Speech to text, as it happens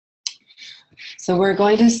So we're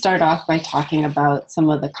going to start off by talking about some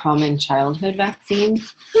of the common childhood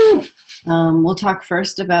vaccines. We'll talk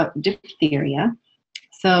first about diphtheria.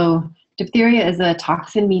 So diphtheria is a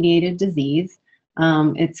toxin-mediated disease.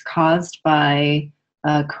 It's caused by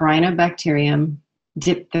Corynebacterium,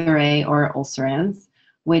 Diphtheria, or ulcerans,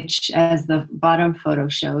 which, as the bottom photo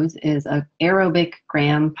shows, is an aerobic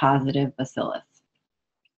gram-positive bacillus.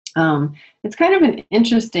 It's kind of an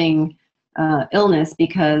interesting illness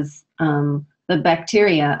because the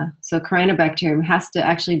bacteria, so Corynebacterium, has to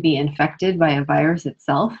actually be infected by a virus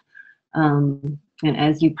itself. And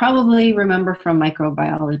as you probably remember from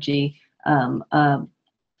microbiology, a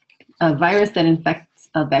virus that infects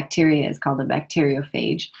a bacteria is called a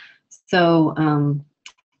bacteriophage. So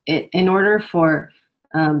in order for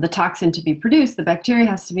the toxin to be produced, the bacteria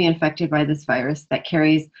has to be infected by this virus that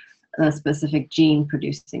carries a specific gene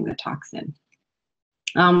producing the toxin.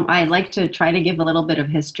 I like to try to give a little bit of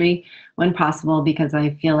history when possible because I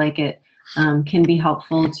feel like it can be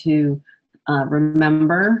helpful to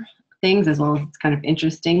remember things as well as it's kind of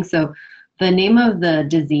interesting. So the name of the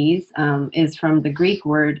disease is from the Greek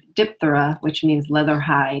word diphthera, which means leather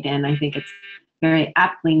hide, and I think it's very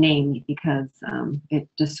aptly named because it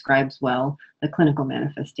describes well the clinical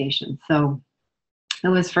manifestation. So it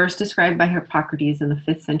was first described by Hippocrates in the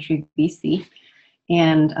 5th century BC,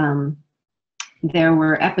 and there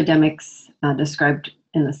were epidemics described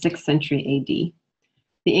in the 6th century AD.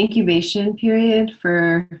 The incubation period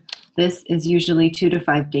for this is usually 2 to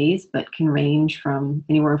 5 days, but can range from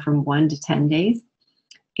anywhere from 1 to 10 days.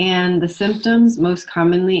 And the symptoms most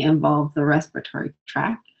commonly involve the respiratory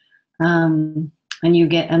tract. And you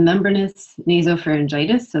get a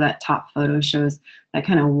membranous-nasopharyngitis, so that top photo shows that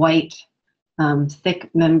kind of white, thick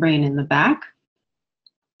membrane in the back.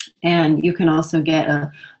 And you can also get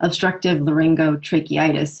a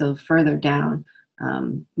obstructive-laryngotracheitis, so further down.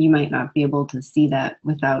 You might not be able to see that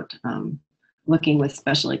without looking with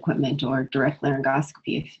special equipment or direct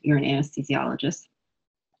laryngoscopy if you're an anesthesiologist.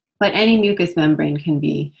 But any mucous membrane can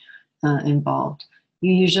be involved.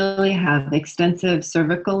 You usually have extensive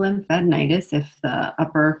cervical lymphadenitis if the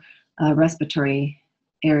upper respiratory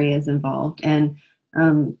area is involved. And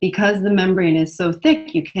because the membrane is so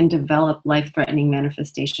thick, you can develop life-threatening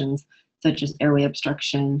manifestations such as airway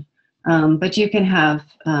obstruction. But you can have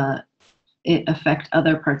it affect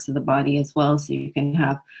other parts of the body as well. So you can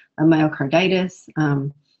have a myocarditis,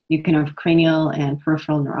 you can have cranial and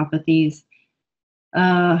peripheral neuropathies,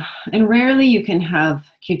 and rarely you can have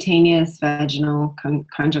cutaneous, vaginal,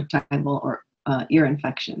 conjunctival, or ear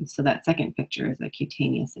infections. So that second picture is a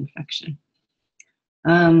cutaneous infection.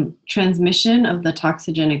 Transmission of the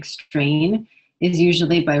toxigenic strain is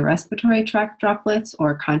usually by respiratory tract droplets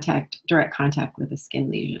or direct contact with a skin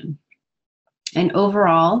lesion. And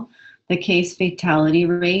overall, the case fatality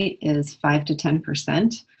rate is 5 to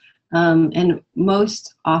 10%. And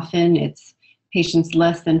most often it's patients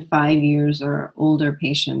less than 5 years or older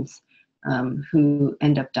patients who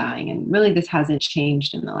end up dying. And really this hasn't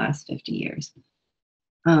changed in the last 50 years.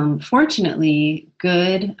 Fortunately,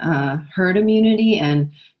 good herd immunity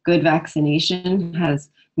and good vaccination has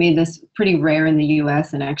made this pretty rare in the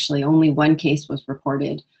US, and actually only one case was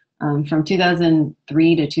reported. From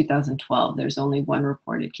 2003 to 2012, there's only one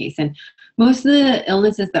reported case. And most of the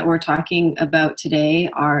illnesses that we're talking about today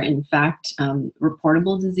are in fact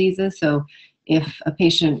reportable diseases. So if a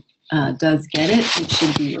patient does get it, it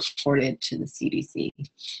should be reported to the CDC.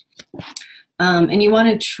 And you want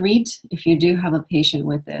to treat, if you do have a patient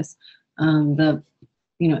with this,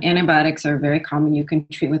 antibiotics are very common. You can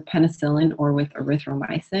treat with penicillin or with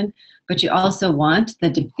erythromycin, but you also want the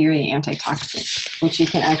diphtheria antitoxin, which you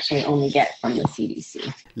can actually only get from the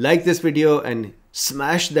CDC. Like this video and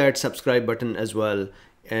smash that subscribe button as well,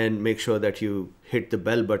 and make sure that you hit the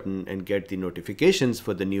bell button and get the notifications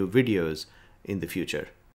for the new videos in the future.